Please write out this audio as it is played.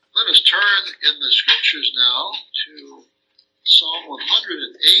turn in the scriptures now to Psalm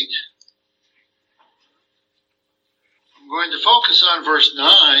 108. I'm going to focus on verse 9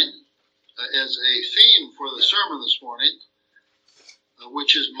 as a theme for the sermon this morning,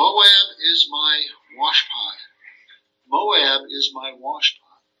 which is Moab is my washpot. Moab is my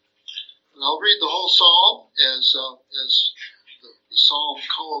washpot. And I'll read the whole psalm as the psalm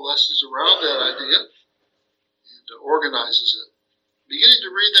coalesces around that idea and organizes it. Beginning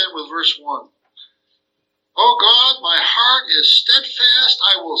to read then with verse 1. O God, my heart is steadfast.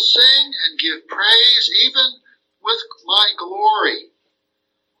 I will sing and give praise even with my glory.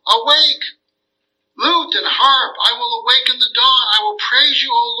 Awake, lute and harp. I will awaken the dawn. I will praise you,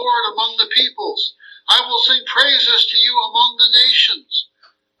 O Lord, among the peoples. I will sing praises to you among the nations.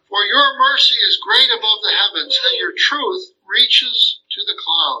 For your mercy is great above the heavens, and your truth reaches to the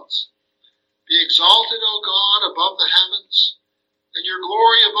clouds. Be exalted, O God, above the heavens, and your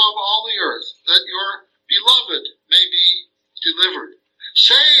glory above all the earth, that your beloved may be delivered.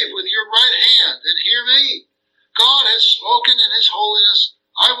 Save with your right hand, and hear me. God has spoken in his holiness.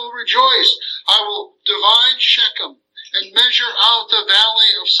 I will rejoice. I will divide Shechem, and measure out the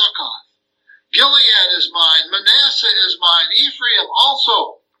valley of Succoth. Gilead is mine, Manasseh is mine, Ephraim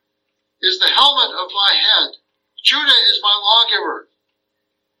also is the helmet of my head. Judah is my lawgiver.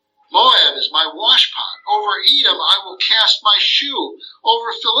 Moab is my washpot. Over Edom I will cast my shoe.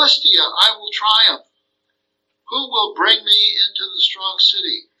 Over Philistia I will triumph. Who will bring me into the strong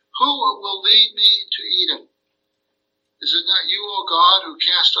city? Who will lead me to Edom? Is it not you, O God, who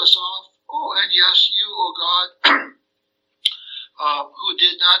cast us off? Oh, and yes, you, O God, who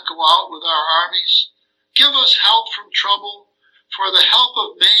did not go out with our armies. Give us help from trouble, for the help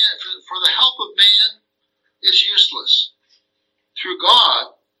of man is useless. Through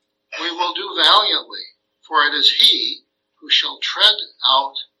God we will do valiantly, for it is he who shall tread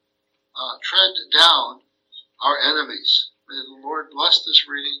down our enemies. May the Lord bless this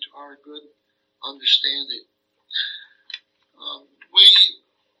reading to our good understanding.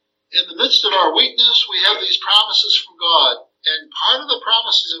 In the midst of our weakness, we have these promises from God. And part of the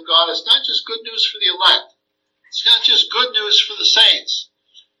promises of God is not just good news for the elect. It's not just good news for the saints.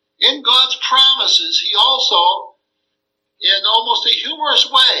 In God's promises, he also, in almost a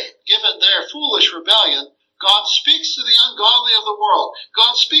humorous way, given their foolish rebellion, God speaks to the ungodly of the world.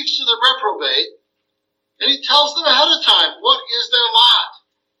 God speaks to the reprobate, and he tells them ahead of time what is their lot.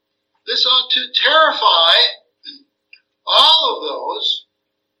 This ought to terrify all of those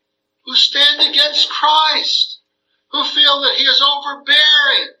who stand against Christ, who feel that he is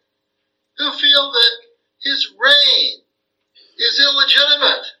overbearing, who feel that his reign is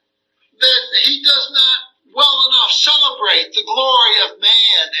illegitimate, that he does not well enough celebrate the glory of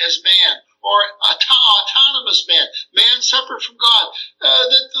man as man, or autonomous man separate from God,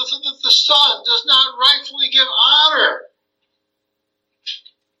 that the Son does not rightfully give honor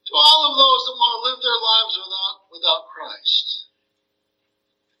to all of those that want to live their lives without Christ.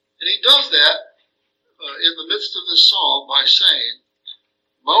 And he does that in the midst of this psalm by saying,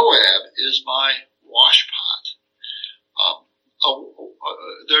 Moab is my washpot.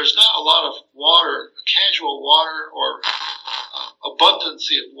 There's not a lot of water, casual water, or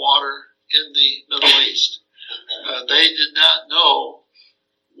abundancy of water in the Middle East. They did not know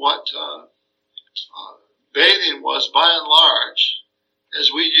what bathing was by and large, as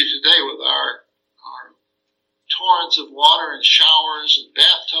we do today with our torrents of water and showers and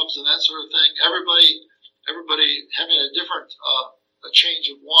bathtubs and that sort of thing. Everybody having a different a change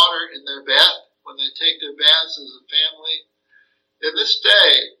of water in their bath when they take their baths as a family. In this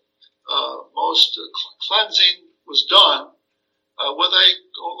day, most cleansing was done with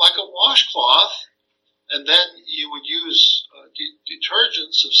a washcloth, and then you would use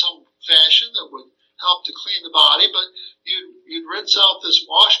detergents of some fashion that would help to clean the body, but you'd rinse out this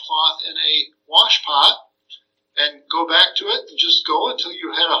washcloth in a washpot and go back to it and just go until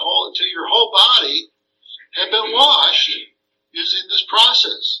your whole body had been washed using this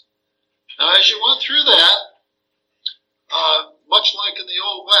process. Now, as you went through that, much like in the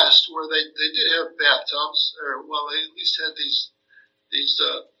Old West, where they did have bathtubs, or well, they at least had these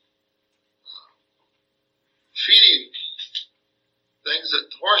feeding things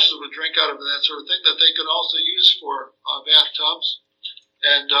that horses would drink out of, and that sort of thing, that they could also use for bathtubs.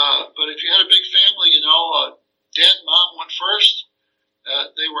 And but if you had a big family, Dad and Mom went first.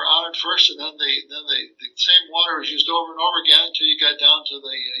 They were honored first, and then the same water was used over and over again until you got down to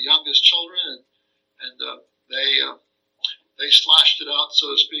the youngest children, and they sloshed it out,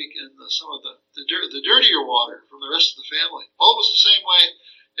 so to speak, in some of the dirtier water from the rest of the family. Well, it was the same way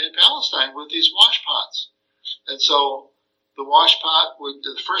in Palestine with these washpots, and so the washpot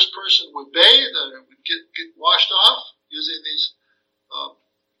the first person would bathe and would get washed off using these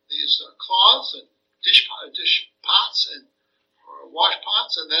cloths and dish pots or wash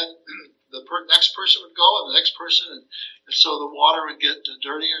pots, and then the next person would go, and the next person, and so the water would get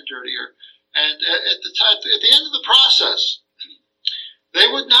dirtier and dirtier. And at the end of the process, they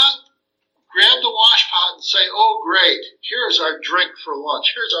would not grab the wash pot and say, "Oh, great, here's our drink for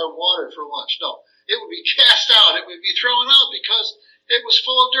lunch. Here's our water for lunch." No, it would be cast out. It would be thrown out because it was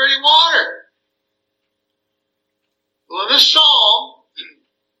full of dirty water. Well, in this psalm,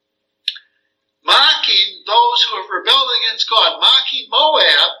 mocking those who have rebelled against God, mocking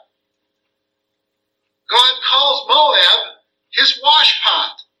Moab, God calls Moab his wash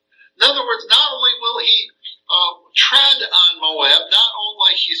pot. In other words, not only will he tread on Moab, not only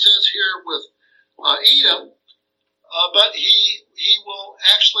like he says here with Edom, but he will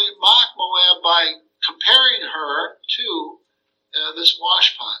actually mock Moab by comparing her to this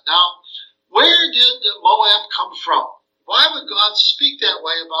wash pot. Now, where did Moab come from? Why would God speak that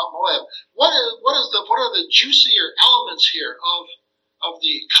way about Moab? What are the juicier elements here of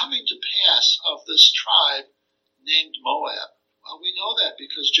the coming to pass of this tribe named Moab? Well, we know that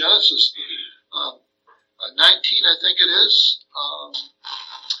because Genesis 19, I think it is.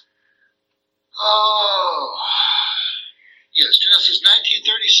 Yes, Genesis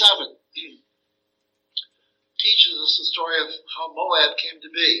 19:37 teaches us the story of how Moab came to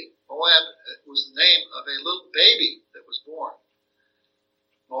be. Moab was the name of a little baby that was born.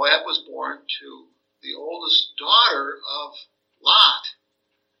 Moab was born to the oldest daughter of Lot,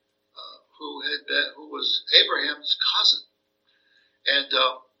 who was Abraham's cousin. And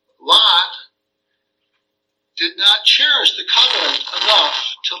Lot did not cherish the covenant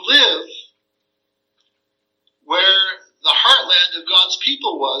enough to live where the heartland of God's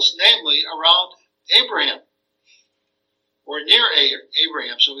people was, namely around Abraham, or near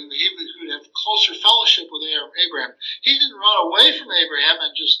Abraham, so he would have closer fellowship with Abraham. He didn't run away from Abraham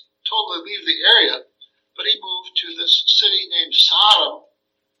and just totally leave the area, but he moved to this city named Sodom,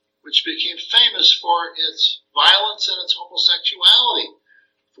 which became famous for its violence and its homosexuality,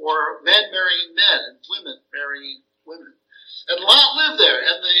 for men marrying men and women marrying women. And Lot lived there,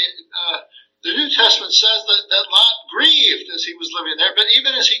 and the New Testament says that Lot grieved as he was living there, but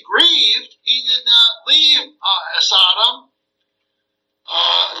even as he grieved, he did not leave Sodom,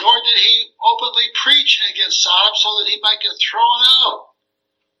 nor did he openly preach against Sodom so that he might get thrown out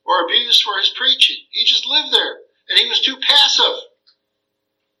or abused for his preaching. He just lived there, and he was too passive.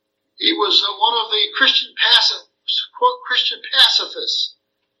 He was one of the Christian pacifists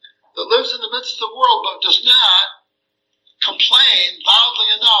that lives in the midst of the world but does not complain loudly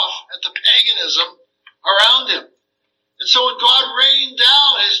enough at the paganism around him. And so when God rained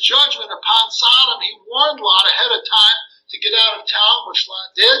down his judgment upon Sodom, he warned Lot ahead of time to get out of town, which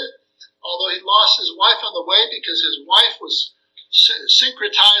Lot did, although he lost his wife on the way because his wife was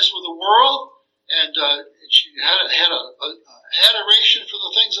syncretized with the world, and she had a adoration for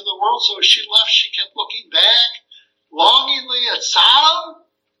the things of the world. So as she left, she kept looking back longingly at Sodom,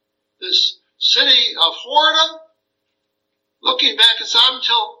 this city of whoredom, looking back at Sodom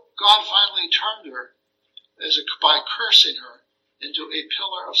until God finally turned her by cursing her into a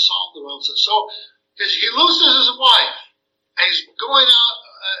pillar of salt. So he loses his wife, and he's going out,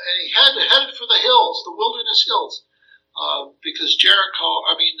 and he headed for the hills, the wilderness hills, because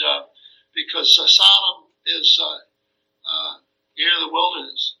Sodom is near the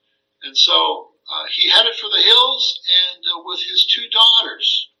wilderness. And so he headed for the hills, and with his two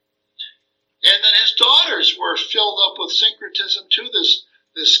daughters. And then his daughters were filled up with syncretism too,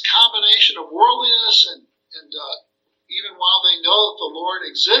 this combination of worldliness and even while they know that the Lord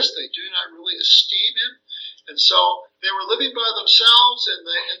exists, they do not really esteem him. And so they were living by themselves in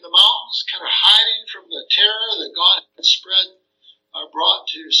the mountains, kind of hiding from the terror that God had brought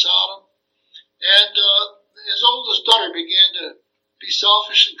to Sodom. And his oldest daughter began to be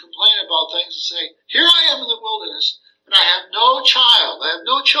selfish and complain about things and say, "Here I am in the wilderness, and I have no child, I have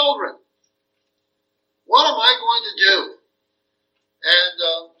no children. What am I going to do?" And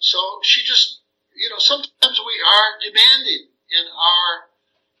so she just, sometimes we are demanding in our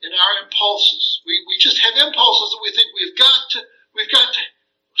impulses. We just have impulses that we think we've got to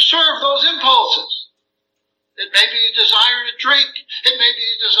serve those impulses. It may be a desire to drink. It may be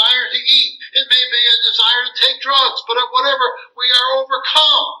a desire to eat. It may be a desire to take drugs. But whatever, we are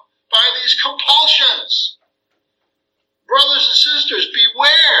overcome by these compulsions. Brothers and sisters,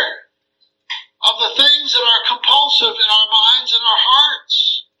 beware of the things that are compulsive in our minds and our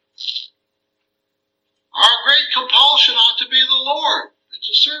hearts. Our great compulsion ought to be the Lord and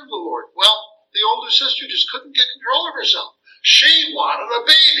to serve the Lord. Well, the older sister just couldn't get control of herself. She wanted a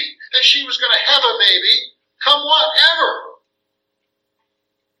baby, and she was going to have a baby come whatever.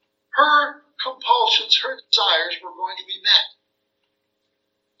 Her compulsions, her desires were going to be met.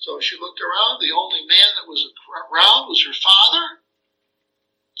 So she looked around. The only man that was around was her father.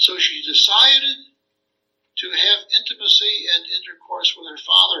 So she decided to have intimacy and intercourse with her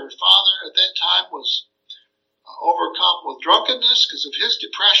father. Her father at that time was overcome with drunkenness because of his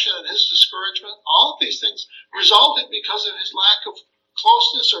depression and his discouragement. All of these things resulted because of his lack of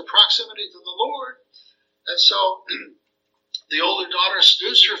closeness or proximity to the Lord. And so the older daughter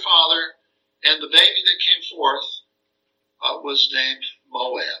seduced her father, and the baby that came forth was named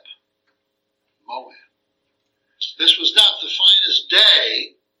Moab. Moab. This was not the finest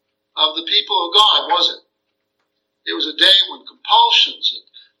day of the people of God, was it? It was a day when compulsions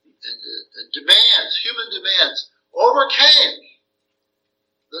and demands, human demands, overcame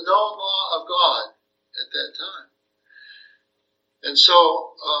the known law of God at that time. And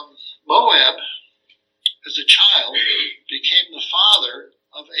so Moab, as a child, became the father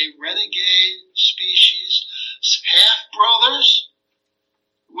of a renegade species, half-brothers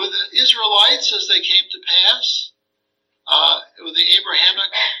with the Israelites as they came to pass, with the Abrahamic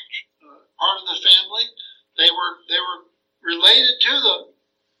part of the family. They were related to them,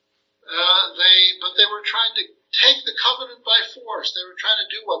 but they were trying to take the covenant by force. They were trying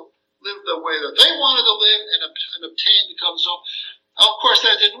to live the way that they wanted to live and obtain the covenant. So, of course,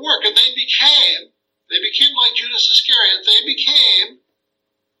 that didn't work, and they became like Judas Iscariot. They became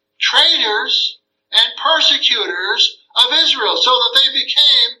traitors and persecutors of Israel, so that they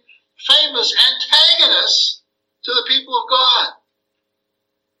became famous antagonists to the people of God.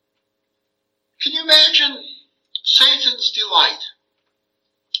 Can you imagine Satan's delight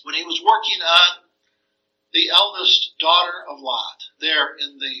when he was working on the eldest daughter of Lot there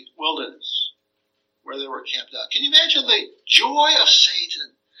in the wilderness where they were camped out? Can you imagine the joy of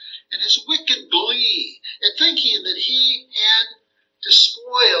Satan and his wicked glee at thinking that he had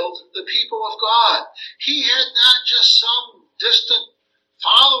despoiled the people of God? He had not just some distant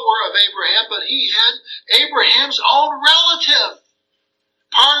follower of Abraham, but he had Abraham's own relative,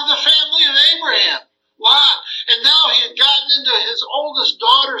 part of the family of Abraham, Lot. And now he had gotten into his oldest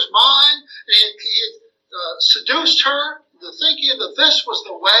daughter's mind, and he had seduced her into thinking that this was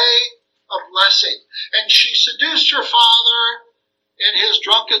the way of blessing. And she seduced her father in his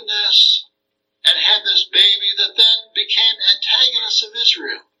drunkenness and had this baby that then became antagonists of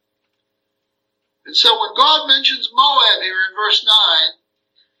Israel. And so when God mentions Moab here in verse 9,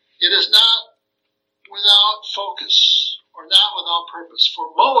 it is not without focus or not without purpose.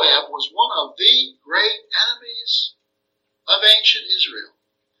 For Moab was one of the great enemies of ancient Israel.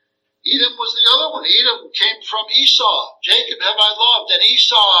 Edom was the other one. Edom came from Esau. Jacob have I loved, and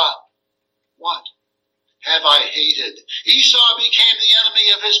Esau, what? Have I hated. Esau became the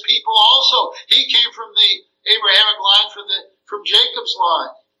enemy of his people also. He came from the Abrahamic line, from Jacob's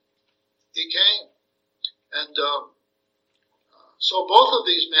line. He came. And so both of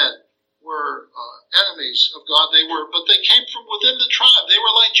these men were enemies of God. But they came from within the tribe. They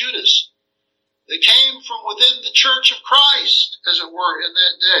were like Judas. They came from within the church of Christ, as it were, in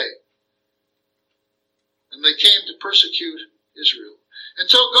that day. And they came to persecute Israel. And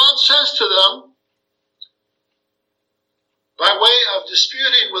so God says to them, by way of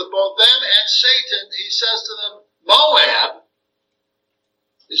disputing with both them and Satan, he says to them, Moab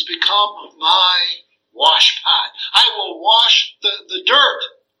is become my washpot. I will wash the dirt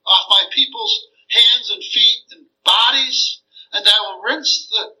off my people's hands and feet and bodies, and I will rinse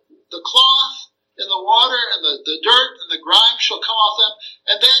the cloth in the water, and the dirt and the grime shall come off them,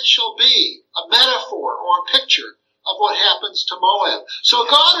 and that shall be a metaphor or a picture of what happens to Moab. So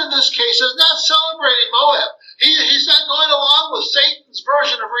God in this case is not celebrating Moab. He's not going along with Satan's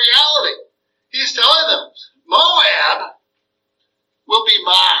version of reality. He's telling them, Moab will be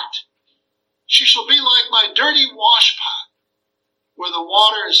mocked. She shall be like my dirty washpot, where the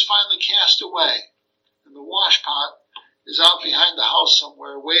water is finally cast away, and the washpot is out behind the house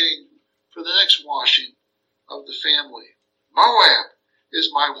somewhere waiting for the next washing of the family. Moab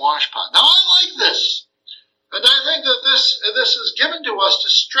is my washpot. Now I like this, and I think that this is given to us to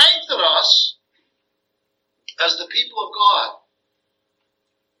strengthen us as the people of God,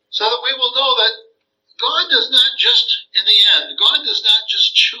 so that we will know that God does not just, in the end, God does not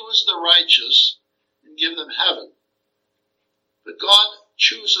just choose the righteous and give them heaven, but God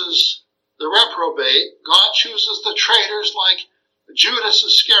chooses the reprobate. God chooses the traitors like Judas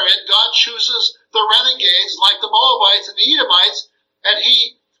Iscariot. God chooses the renegades like the Moabites and the Edomites, and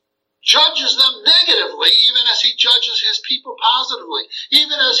he judges them negatively, even as he judges his people positively,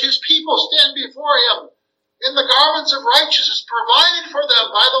 even as his people stand before him in the garments of righteousness provided for them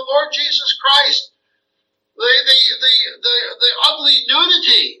by the Lord Jesus Christ. The ugly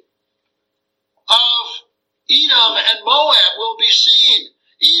nudity of Edom and Moab will be seen.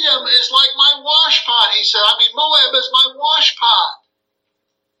 Edom is like my washpot, he said. Moab is my washpot.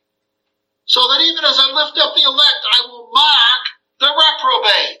 So that even as I lift up the elect, I will mock the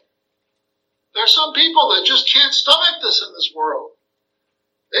reprobate. There are some people that just can't stomach this in this world.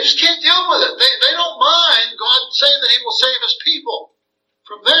 They just can't deal with it. They don't mind God saying that he will save his people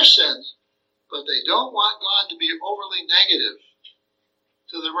from their sins, but they don't want God to be overly negative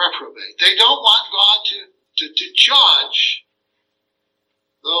to the reprobate. They don't want God to judge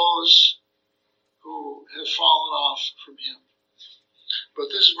those who have fallen off from him.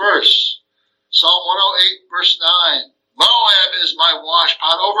 But this verse, Psalm 108, verse 9, Moab is my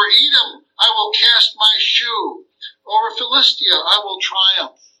washpot. Over Edom I will cast my shoe. Over Philistia I will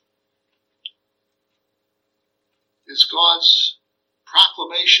triumph. It's God's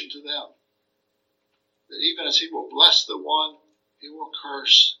proclamation to them that even as he will bless the one, he will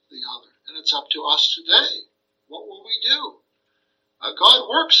curse the other. And it's up to us today. What will we do? God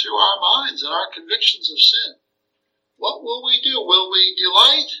works through our minds and our convictions of sin. What will we do? Will we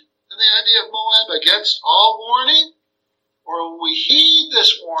delight in the idea of Moab against all warning? Or will we heed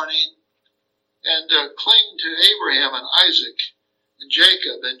this warning and cling to Abraham and Isaac and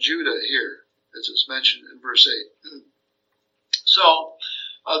Jacob and Judah here, as it's mentioned in verse 8. So,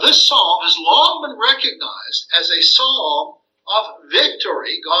 this psalm has long been recognized as a psalm of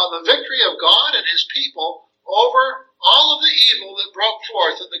victory, the victory of God and his people over all of the evil that broke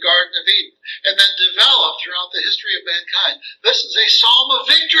forth in the Garden of Eden and then developed throughout the history of mankind. This is a psalm of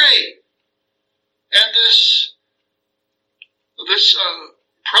victory. And this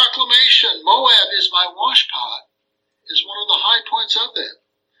proclamation, Moab is my washpot, is one of the high points of that.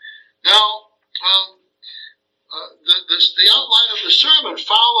 Now, the outline of the sermon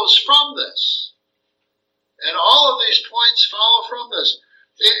follows from this. And all of these points follow from this.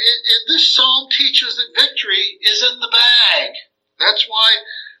 This psalm teaches that victory is in the bag. That's why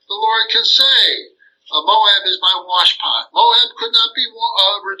the Lord can say, Moab is my washpot. Moab could not be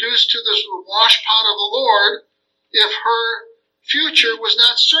reduced to this washpot of the Lord if her future was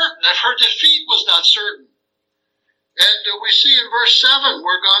not certain, if her defeat was not certain. And we see in verse 7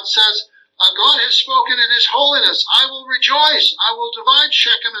 where God says, God has spoken in his holiness. I will rejoice. I will divide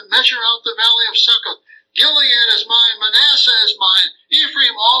Shechem and measure out the valley of Succoth. Gilead is mine. Manasseh is mine.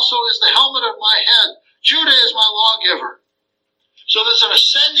 Ephraim also is the helmet of my head. Judah is my lawgiver. So there's an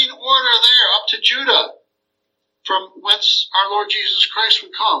ascending order there up to Judah, from whence our Lord Jesus Christ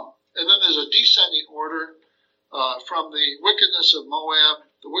would come. And then there's a descending order from the wickedness of Moab,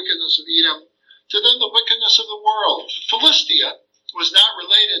 the wickedness of Edom, to then the wickedness of the world. Philistia was not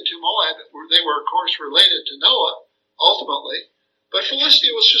related to Moab. They were, of course, related to Noah, ultimately. But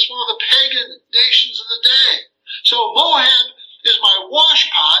Philistia was just one of the pagan nations of the day. So Moab is my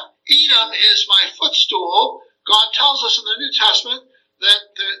washpot. Edom is my footstool. God tells us in the New Testament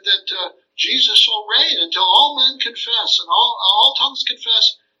that Jesus shall reign until all men confess and all tongues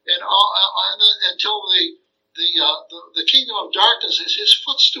confess, and until the kingdom of darkness is his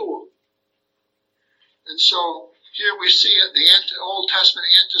footstool. And so here we see the Old Testament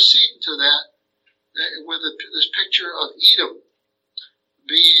antecedent to that, with this picture of Edom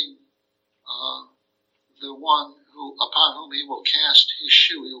being the one upon whom he will cast his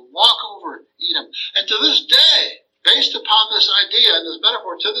shoe. He will walk over Edom. And to this day, based upon this idea and this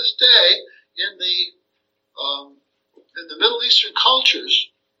metaphor, to this day, in the Middle Eastern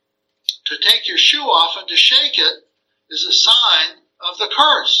cultures, to take your shoe off and to shake it is a sign of the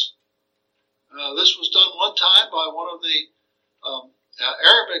curse. This was done one time by one of the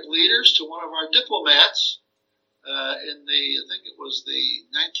Arabic leaders to one of our diplomats in I think it was the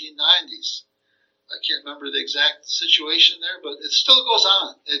 1990s. I can't remember the exact situation there, but it still goes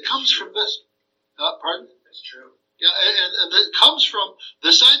on. It comes from this. Pardon? It's true. Yeah, and it comes from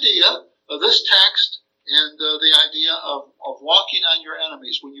this idea of this text and the idea of walking on your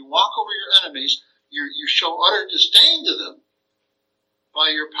enemies. When you walk over your enemies, you show utter disdain to them by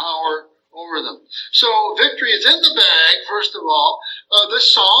your power over them. So victory is in the bag, first of all.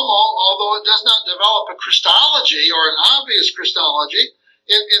 This psalm, although it does not develop a Christology or an obvious Christology,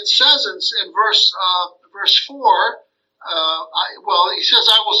 it says in verse 4, he says,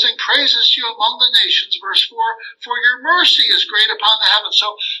 I will sing praises to you among the nations, verse 4, for your mercy is great upon the heavens.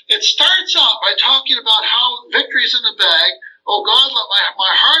 So it starts out by talking about how victory is in the bag. Oh God, let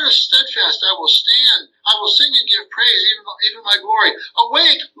my heart is steadfast. I will stand. I will sing and give praise, even my glory.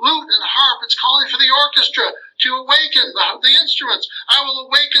 Awake, lute and harp. It's calling for the orchestra to awaken the instruments. I will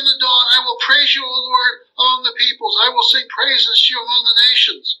awaken the dawn. I will praise you, O Lord, among the peoples. I will sing praises to you among the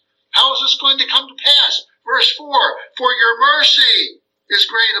nations. How is this going to come to pass? Verse 4, for your mercy is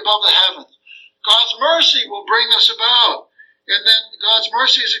great above the heavens. God's mercy will bring this about. And then God's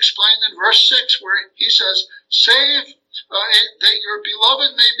mercy is explained in verse 6, where he says, save, that your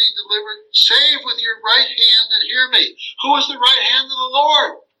beloved may be delivered. Save with your right hand and hear me. Who is the right hand of the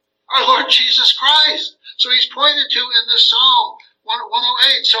Lord? Our Lord Jesus Christ. So he's pointed to in this Psalm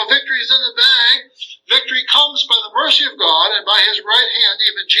 108. So victory is in the bag. Victory comes by the mercy of God and by his right hand,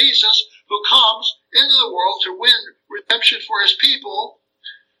 even Jesus, who comes into the world to win redemption for his people.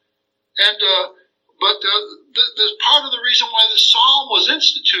 And but the part of the reason why the psalm was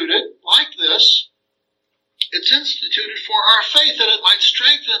instituted like this, it's instituted for our faith, that it might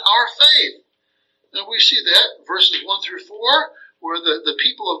strengthen our faith. And we see that verses 1 through 4, where the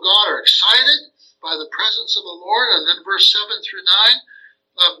people of God are excited by the presence of the Lord. And then verse 7 through 9,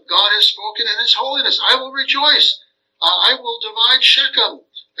 God has spoken in his holiness. I will rejoice. I will divide Shechem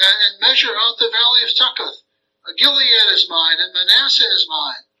and measure out the valley of Succoth. Gilead is mine and Manasseh is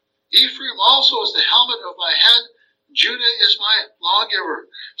mine. Ephraim also is the helmet of my head. Judah is my lawgiver.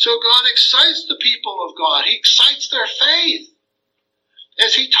 So God excites the people of God. He excites their faith.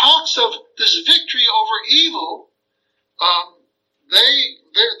 As he talks of this victory over evil,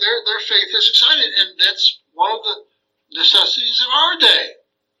 their faith is excited, and that's one of the necessities of our day.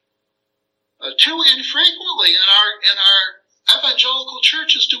 Too infrequently in our evangelical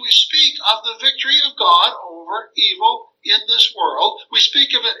churches do we speak of the victory of God over evil in this world. We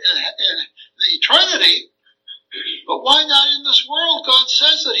speak of it in the eternity, but why not in this world? God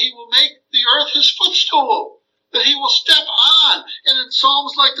says that he will make the earth his footstool, that he will step on. And in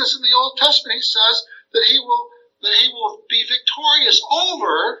Psalms like this in the Old Testament, he says that he will be victorious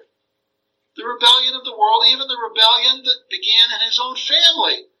over the rebellion of the world, even the rebellion that began in his own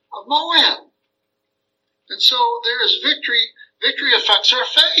family of Moab. And so there is victory. Victory affects our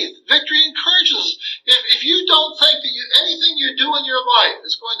faith. Victory encourages us. If you don't think that anything you do in your life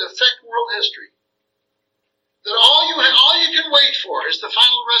is going to affect world history, that all you can wait for is the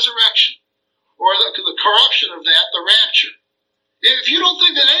final resurrection, or the corruption of that, the rapture. If you don't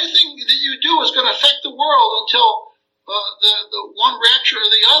think that anything that you do is going to affect the world until the one rapture or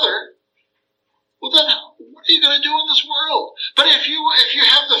the other, well then what are you going to do in this world? But if you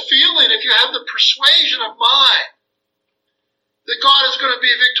have the feeling, if you have the persuasion of mind that God is going to be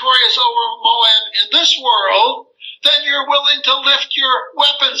victorious over Moab in this world, then you're willing to lift your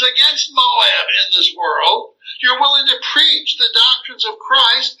weapons against Moab in this world. You're willing to preach the doctrines of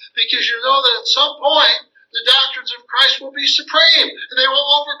Christ because you know that at some point the doctrines of Christ will be supreme and they will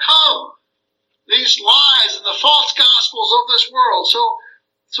overcome these lies and the false gospels of this world.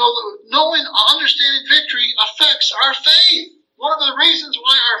 So knowing, understanding victory affects our faith. One of the reasons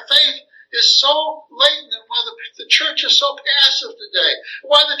why our faith is so latent and why the church is so passive today,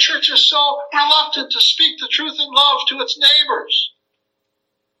 why the church is so reluctant to speak the truth in love to its neighbors,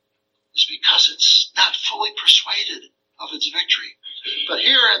 is because it's not fully persuaded of its victory. But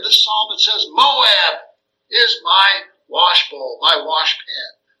here in this psalm it says, Moab is my washbowl, my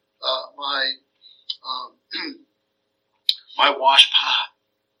washpan, my washpot.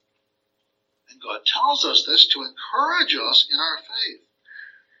 And God tells us this to encourage us in our faith.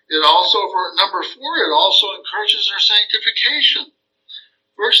 It also, for number 4, it also encourages our sanctification.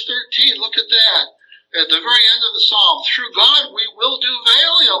 Verse 13, look at that. At the very end of the psalm, through God we will do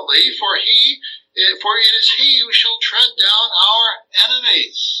valiantly, for it is he who shall tread down our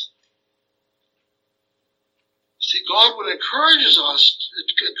enemies. See, God would encourage us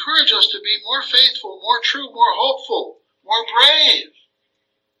to be more faithful, more true, more hopeful, more brave.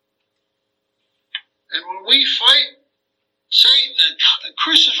 And when we fight Satan and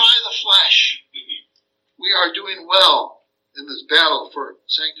crucify the flesh, we are doing well in this battle for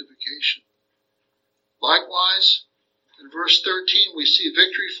sanctification. Likewise, in verse 13, we see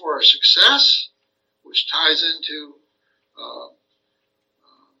victory for our success, which ties into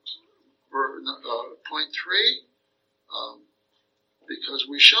point 3, because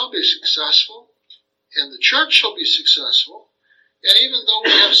we shall be successful, and the church shall be successful, and even though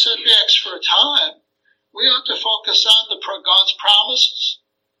we have setbacks for a time, we ought to focus on God's promises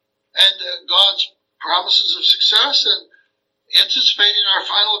and God's promises of success and anticipating our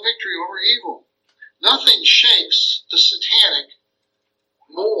final victory over evil. Nothing shakes the satanic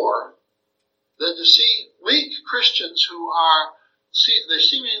more than to see weak Christians who they're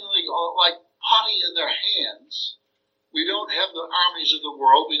seemingly like putty in their hands. We don't have the armies of the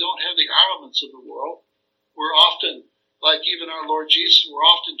world. We don't have the armaments of the world. We're often, like even our Lord Jesus, we're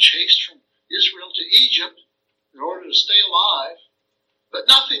often chased from Israel to Egypt, in order to stay alive. But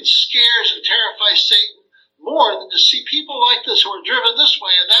nothing scares and terrifies Satan more than to see people like this who are driven this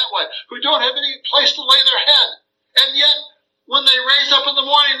way and that way, who don't have any place to lay their head. And yet, when they raise up in the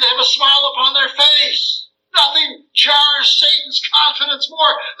morning, they have a smile upon their face. Nothing jars Satan's confidence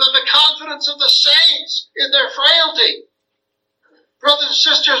more than the confidence of the saints in their frailty. Brothers and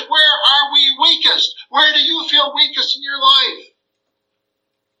sisters, where are we weakest? Where do you feel weakest in your life?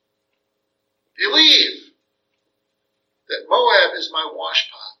 Believe that Moab is my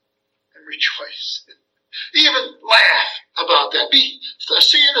washpot and rejoice. Even laugh about that.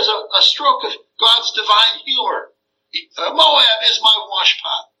 See it as a stroke of God's divine humor. Moab is my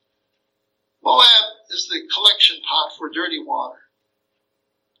washpot. Moab is the collection pot for dirty water.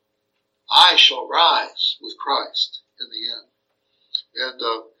 I shall rise with Christ in the end.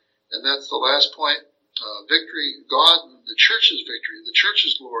 And that's the last point. Victory, God, the church's victory, the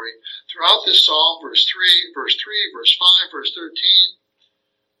church's glory. Throughout this psalm, verse 3, verse 5, verse 13,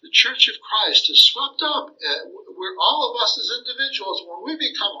 the church of Christ is swept up. Where all of us as individuals, when we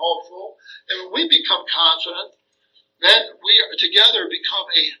become hopeful and when we become confident, then we together become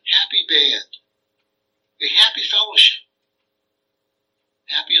a happy band, a happy fellowship,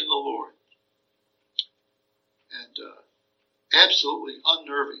 happy in the Lord, and absolutely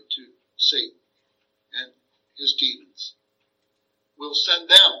unnerving to Satan and his demons. We'll send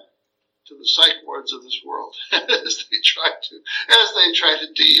them to the psych wards of this world as they try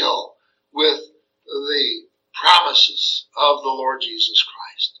to deal with the promises of the Lord Jesus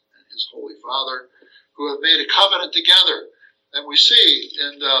Christ and his Holy Father, who have made a covenant together. And we see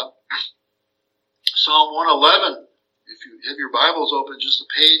in Psalm 111, if you have your Bibles open just a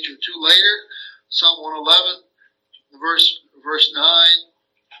page or two later, Psalm 111, verse 9,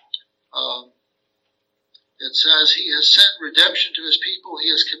 it says, He has sent redemption to his people. He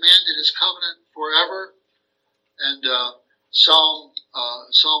has commanded his covenant forever. And Psalm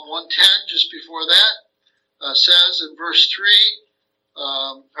 110, just before that, says in verse 3,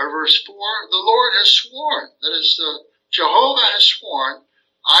 or verse 4, the Lord has sworn, that is, Jehovah has sworn,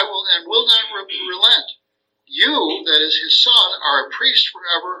 I will and will not relent. You, that is his son, are a priest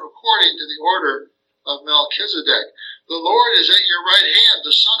forever according to the order of Melchizedek. The Lord is at your right hand.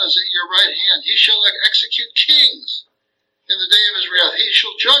 The Son is at your right hand. He shall execute kings in the day of his wrath. He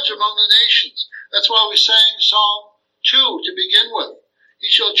shall judge among the nations. That's why we sang Psalm 2 to begin with.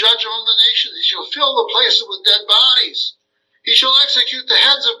 He shall judge among the nations. He shall fill the places with dead bodies. He shall execute the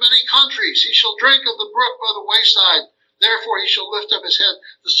heads of many countries. He shall drink of the brook by the wayside. Therefore he shall lift up his head.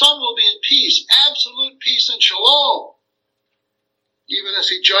 The Son will be in peace, absolute peace and shalom, even as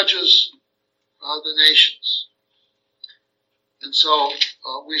he judges the nations. And so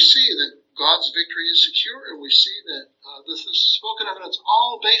we see that God's victory is secure, and we see that this is spoken of, and it's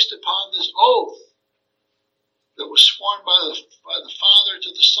all based upon this oath that was sworn by the Father to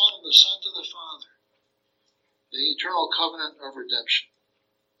the Son and the Son to the Father, the eternal covenant of redemption.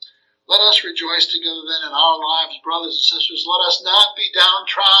 Let us rejoice together then in our lives, brothers and sisters. Let us not be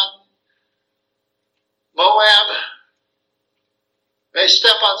downtrodden. Moab may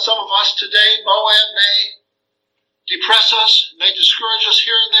step on some of us today. Moab may depress us, may discourage us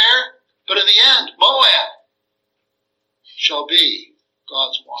here and there, but in the end, Moab shall be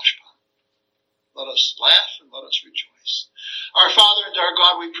God's washpot. Let us laugh and let us rejoice. Our Father and our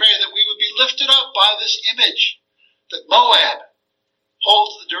God, we pray that we would be lifted up by this image, that Moab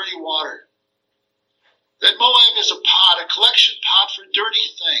holds the dirty water, that Moab is a pot, a collection pot for dirty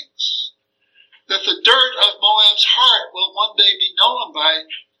things, that the dirt of Moab's heart will one day be known by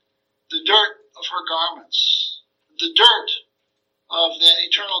the dirt of her garments, the dirt of that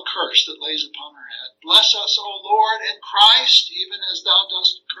eternal curse that lays upon her head. Bless us, O Lord, in Christ, even as thou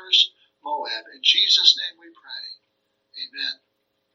dost curse Moab. In Jesus' name we pray. Amen.